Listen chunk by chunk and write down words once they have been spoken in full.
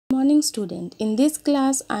morning student. In this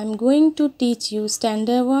class I am going to teach you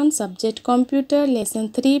standard 1 subject computer lesson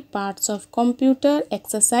 3 parts of computer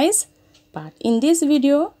exercise part. In this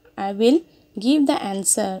video I will give the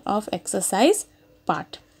answer of exercise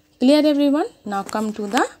part. Clear everyone? Now come to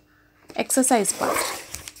the exercise part.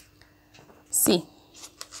 See.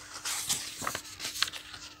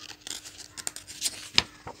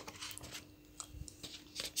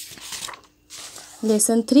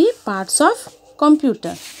 Lesson 3 parts of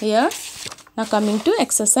computer. Here now coming to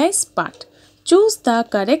exercise part. Choose the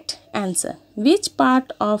correct answer. Which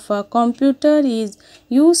part of a computer is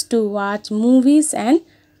used to watch movies and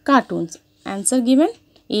cartoons? Answer given: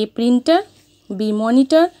 A. Printer, B.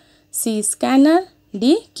 Monitor, C. Scanner, D.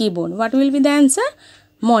 Keyboard. What will be the answer?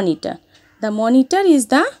 Monitor. The monitor is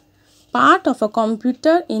the part of a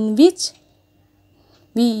computer in which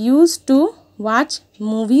we use to watch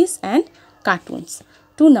movies and cartoons.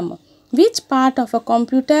 2 number. Which part of a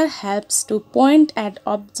computer helps to point at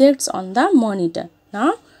objects on the monitor?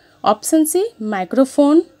 Now option C,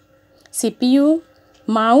 microphone, CPU,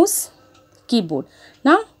 mouse, keyboard.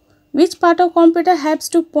 Now which part of computer helps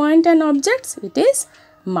to point at objects? It is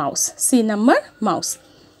mouse. C number, mouse.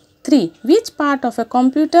 3. Which part of a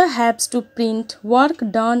computer helps to print work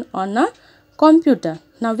done on a computer?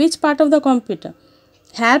 Now which part of the computer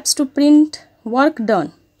helps to print work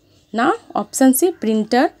done? Now option C,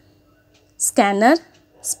 printer, scanner,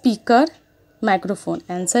 speaker, microphone.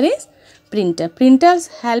 Answer is printer. Printers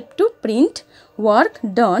help to print work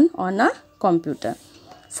done on a computer.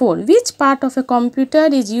 4. Which part of a computer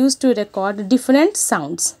is used to record different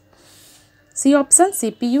sounds? C option,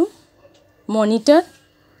 CPU, monitor,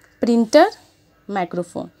 printer,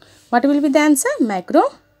 microphone. What will be the answer?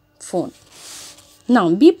 Microphone. Now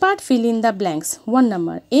B part, fill in the blanks. 1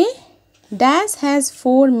 number. A dash has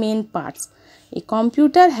 4 main parts. A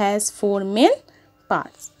computer has 4 main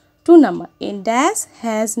parts. 2 number. A dash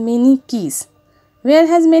has many keys. Where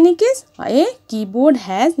has many keys? A keyboard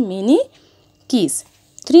has many keys.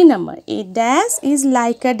 3 number. A dash is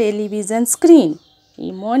like a television screen.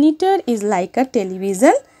 A monitor is like a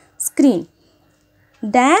television screen.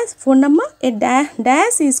 Dash. 4 number. A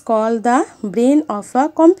dash is called the brain of a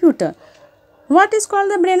computer. What is called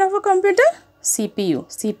the brain of a computer? CPU.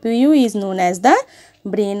 CPU is known as the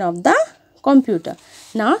brain of the computer.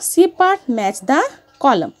 Now C part, match the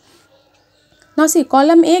column. Now see,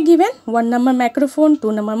 column A given 1 number microphone,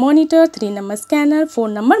 2 number monitor, 3 number scanner, 4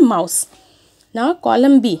 number mouse. Now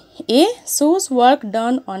column B. A shows work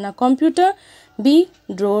done on a computer, B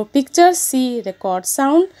draw pictures, C record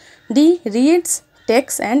sound, D reads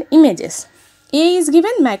text and images. A is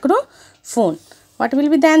given microphone. What will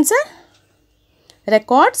be the answer?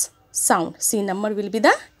 Records sound. C number will be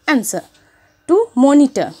the answer. 2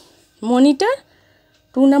 monitor. Monitor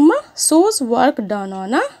 2 number shows work done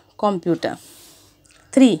on a computer.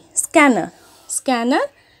 3 scanner. Scanner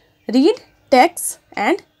read text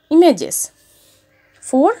and images.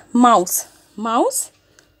 4 mouse. Mouse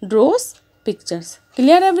draws pictures.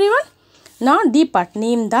 Clear everyone? Now D part,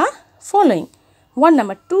 name the following. 1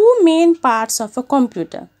 number. 2 main parts of a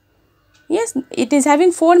computer. Yes, it is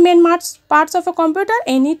having 4 main parts of a computer.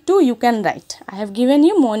 Any 2 you can write. I have given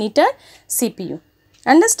you monitor, CPU.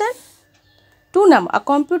 Understand? 2 number. A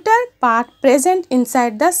computer part present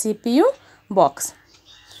inside the CPU box.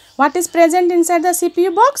 What is present inside the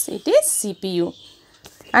CPU box? It is CPU.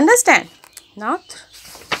 Understand? Now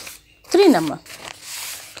 3 number.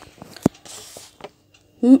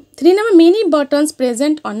 3 number. Many buttons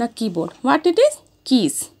present on a keyboard. What it is?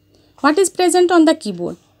 Keys. What is present on the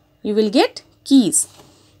keyboard? You will get keys.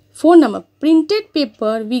 4 number. Printed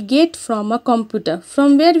paper we get from a computer.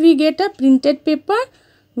 From where we get a printed paper?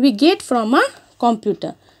 We get from a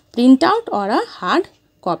computer. Printout or a hard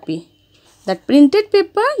copy. That printed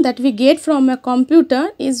paper that we get from a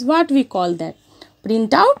computer is what we call that.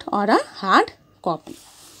 Printout or a hard copy.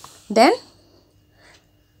 Then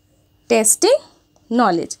testing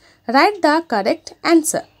knowledge. Write the correct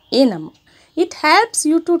answer. A number. It helps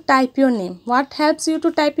you to type your name. What helps you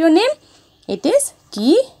to type your name? It is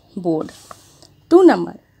keyboard. 2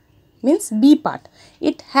 number means B part.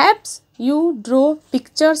 It helps you draw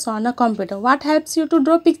pictures on a computer. What helps you to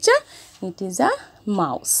draw picture? It is a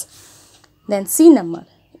mouse. Then C number.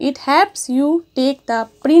 It helps you take the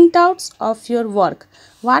printouts of your work.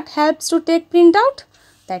 What helps to take printout?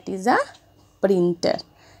 That is a printer.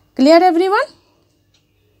 Clear everyone?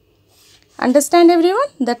 Understand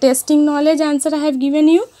everyone? The testing knowledge answer I have given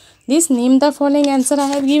you. This name the following answer I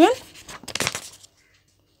have given.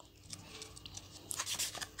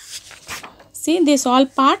 See this all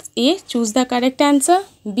parts. A. Choose the correct answer.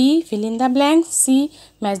 B. Fill in the blanks. C.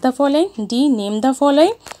 Match the following. D. Name the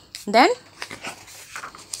following. Then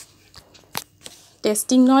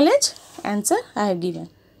testing knowledge, answer I have given.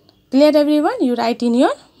 Clear everyone? You write in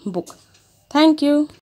your book. Thank you.